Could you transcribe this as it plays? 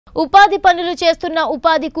ఉపాధి పనులు చేస్తున్న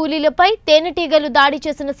ఉపాధి కూలీలపై తేనెటీగలు దాడి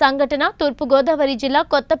చేసిన సంఘటన తూర్పు గోదావరి జిల్లా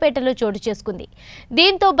కొత్తపేటలో చోటు చేసుకుంది.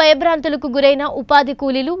 దీంతో భయభ్రాంతులకు గురైన ఉపాధి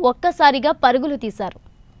కూలీలు ఒక్కసారిగా పరుగులు తీశారు.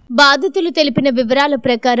 బాధితులు తెలిపిన వివరాల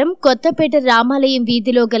ప్రకారం కొత్తపేట రామాలయం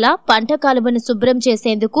వీధిలో గల పంట కాలువను శుభ్రం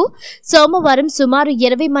చేసేందుకు సోమవారం సుమారు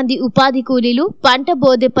 20 మంది ఉపాధి కూలీలు పంట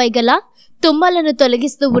బోదెపై గల తుమ్మలను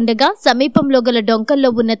తొలగిస్తూ ఉండగా సమీపంలో గల డొంకల్లో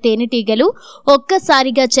ఉన్న తేనెటీగలు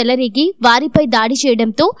ఒక్కసారిగా చెలరేగి వారిపై దాడి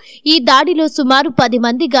చేయడంతో ఈ దాడిలో సుమారు 10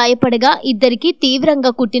 మంది గాయపడగా ఇద్దరికి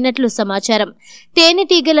తీవ్రంగా కుట్టినట్లు సమాచారం.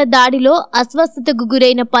 తేనెటీగల దాడిలో అస్వస్థతకు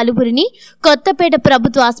గురైన పలువురిని కొత్తపేట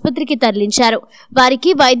ప్రభుత్వ ఆసుపత్రికి తరలించారు.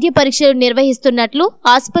 వారికి వైద్య పరీక్షలు నిర్వహిస్తున్నట్లు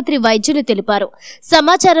ఆసుపత్రి వైద్యులు తెలిపారు.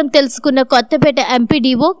 సమాచారం తెలుసుకున్న కొత్తపేట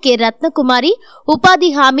ఎంపీడీఓ కె రత్నకుమారి,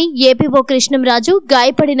 ఉపాధి హామీ ఏపీఓ కృష్ణంరాజు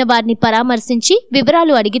గాయపడిన వారిని పరామర్శించి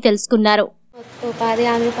వివరాలు అడిగి తెలుసుకున్నారు. ఉపాధి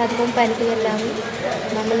హామీ పథకం పనికి వెళ్ళాము.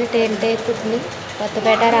 మమ్మల్ని టెంటేకుని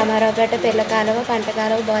కొత్తపేట రామారావుపేట పిల్ల కాలువ పంట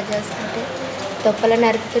కాలువ బాగు చేస్తుంటే తుప్పలు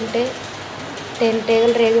నరుకుతుంటే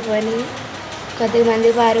టెంటేగలు రేగిపోయినాయి. కొద్ది మంది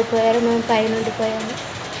పారిపోయారు, మేము పైన ఉండిపోయాము.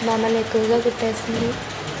 మమ్మల్ని ఎక్కువగా కుట్టేసింది.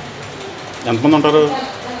 ఎంతమంది ఉంటారు?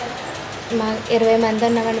 మా 20 మంది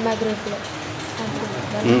ఉన్నామండి మా గ్రూప్లో.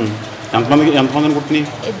 ఎంతమంది కుట్టినాయి?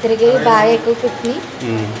 ఇద్దరికి బాగా ఎక్కువ కుట్టినాయి,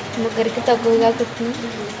 ముగ్గురికి తక్కువగా కుట్టినాయి.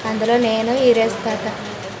 అందులో నేను ఈరేస్తాక